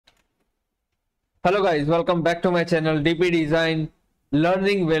Hello guys, welcome back to my channel DP Design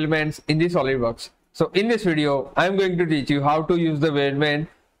Learning Weldments in the Solidworks. So in this video, I'm going to teach you how to use the weldment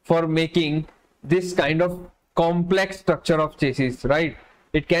for making this kind of complex structure of chassis, right?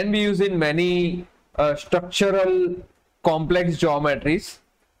 It can be used in many structural complex geometries.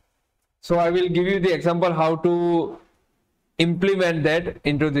 So I will give you the example how to implement that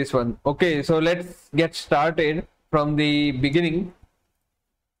into this one. Okay, so let's get started from the beginning.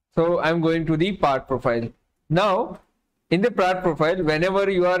 So I'm going to the part profile. Now, in the part profile, whenever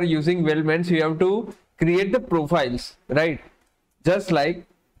you are using weldments, you have to create the profiles, right? Just like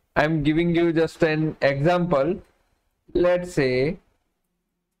I'm giving you just an example. Let's say,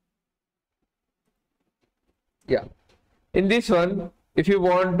 yeah, in this one, if you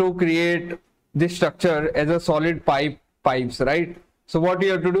want to create this structure as a solid pipes, right? So what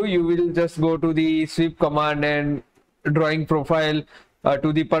you have to do, you will just go to the sweep command and drawing profile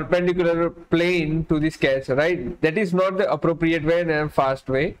to the perpendicular plane to the sketch, right? That is not the appropriate way and a fast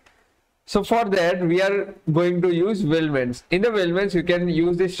way. So for that, we are going to use weldments. In the weldments, you can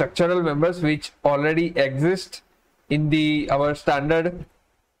use the structural members which already exist in our standard.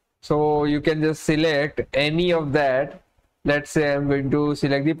 So you can just select any of that. Let's say I'm going to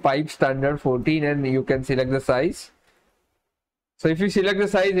select the pipe standard 14 and you can select the size. So if you select the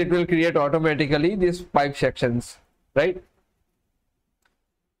size, it will create automatically these pipe sections, right?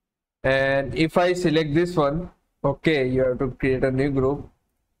 And if I select this one, okay, you have to create a new group.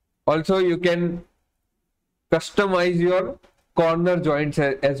 Also, you can customize your corner joints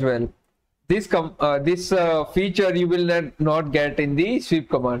as well. This feature you will not get in the sweep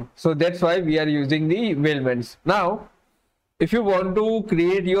command. So that's why we are using the weldments. Now, if you want to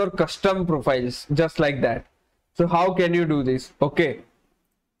create your custom profiles just like that, so how can you do this? Okay,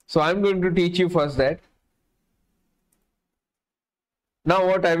 so I'm going to teach you first that. Now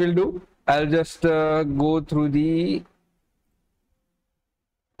what I will do, I'll just go through the,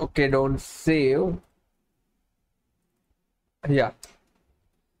 okay, don't save. Yeah,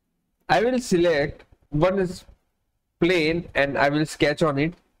 I will select one is plane and I will sketch on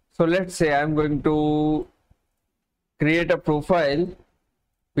it. So let's say I'm going to create a profile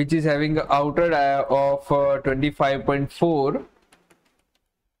which is having an outer dia of 25.4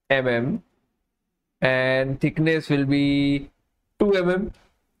 mm and thickness will be 2 mm.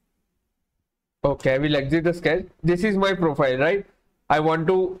 Okay, I will exit the sketch. This is my profile, right? I want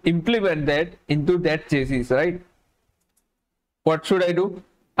to implement that into that chassis, right? What should I do?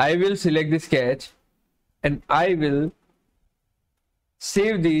 I will select the sketch and I will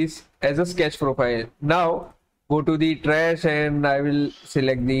save this as a sketch profile. Now go to the trash and I will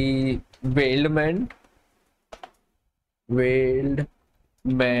select the weldment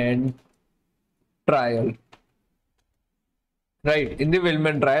trial. Right, in the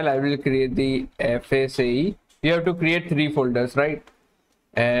weldment trial, I will create the FSAE. You have to create 3 folders, right?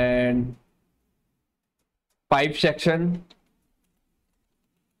 And pipe section.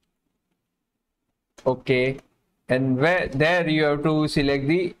 Okay, and there you have to select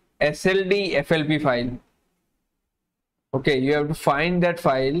the SLD FLP file. Okay, you have to find that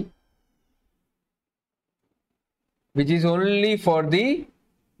file which is only for the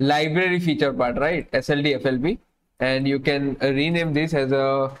library feature part, right? SLD FLP. And you can rename this as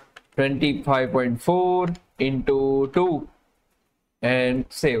a 25.4 into 2 and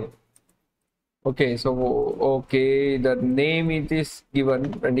save. Okay, so okay, the name it is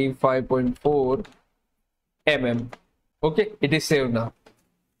given 25.4 mm. Okay, it is saved now.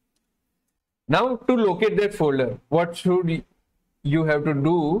 Now to locate that folder, what should you have to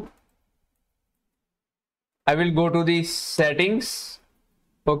do? I will go to the settings,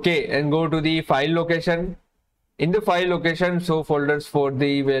 okay, and go to the file location. In the file location, show folders for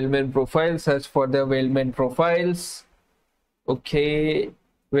the weldment profile, search for the weldment profiles. Okay,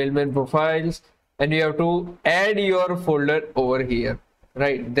 weldment profiles, and you have to add your folder over here,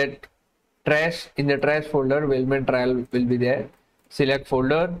 right? That trash, in the trash folder, weldment trial will be there. Select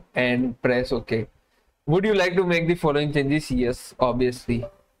folder and press OK. Would you like to make the following changes? Yes, obviously.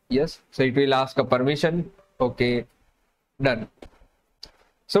 Yes. So it will ask a permission. Okay, done.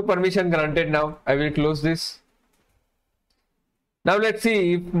 So permission granted. Now I will close this. Now let's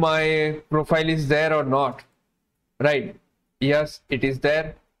see if my profile is there or not, right? Yes, it is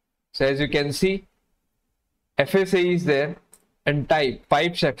there. So as you can see, FSAE is there and type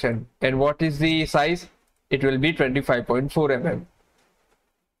pipe section. And what is the size? It will be 25.4 mm.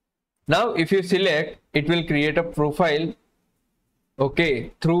 Now if you select, it will create a profile,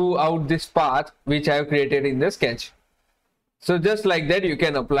 okay, throughout this path which I have created in the sketch. So just like that you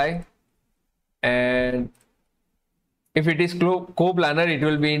can apply, and if it is co-planar, it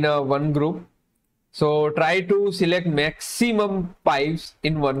will be in a one group. So try to select maximum pipes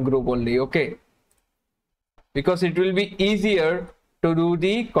in one group only, okay? Because it will be easier to do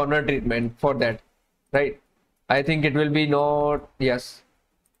the corner treatment for that, right? I think it will be not, yes.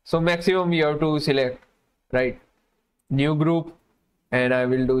 So maximum you have to select, right? New group, and I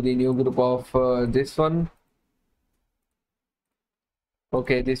will do the new group of this one.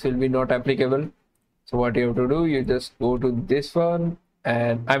 Okay, this will be not applicable. So what you have to do, you just go to this one,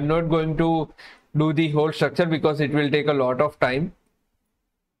 and I'm not going to do the whole structure because it will take a lot of time.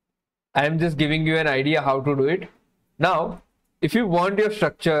 I am just giving you an idea how to do it. Now, if you want your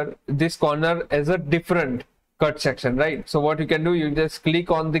structure, this corner as a different cut section, right? So what you can do, you just click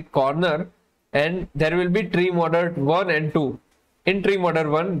on the corner and there will be trim order 1 and 2. In trim order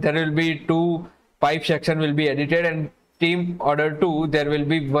 1, there will be 2 pipe section will be edited, and trim order 2, there will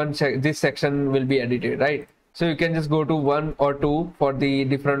be this section will be edited, right? So you can just go to 1 or 2 for the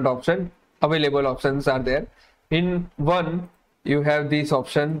different option. Available options are there. In 1, you have this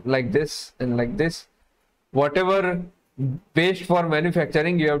option like this and like this. Whatever based for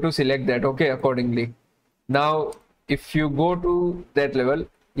manufacturing, you have to select that, okay, accordingly. Now if you go to that level,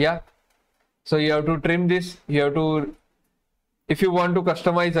 yeah, so you have to trim this. You have to, if you want to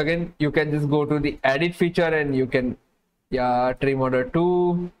customize again, you can just go to the edit feature and you can, yeah, trim order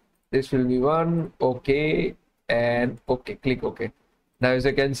 2, this will be 1, okay, and okay, click okay. Now as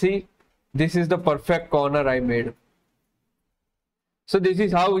you can see, this is the perfect corner I made. So this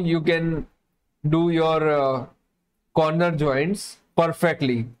is how you can do your corner joints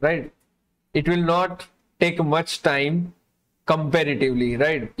perfectly, right? It will not take much time comparatively,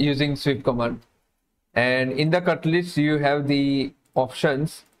 right, using sweep command. And in the cut list, you have the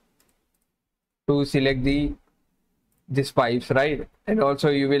options to select these pipes, right? And also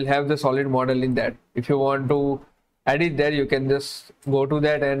you will have the solid model in that. If you want to edit there, you can just go to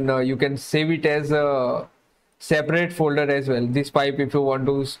that, and you can save it as a separate folder as well. This pipe, if you want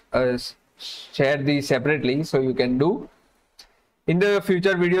to share these separately, so you can do. In the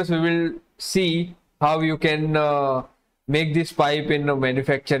future videos, we will see how you can make this pipe in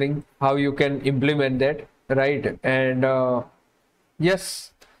manufacturing, how you can implement that, right? And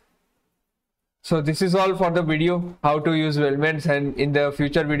yes, so this is all for the video, how to use Weldments, and in the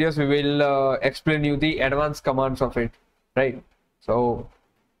future videos we will explain you the advanced commands of it, right? So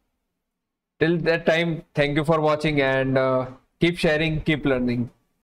till that time, thank you for watching, and keep sharing, keep learning.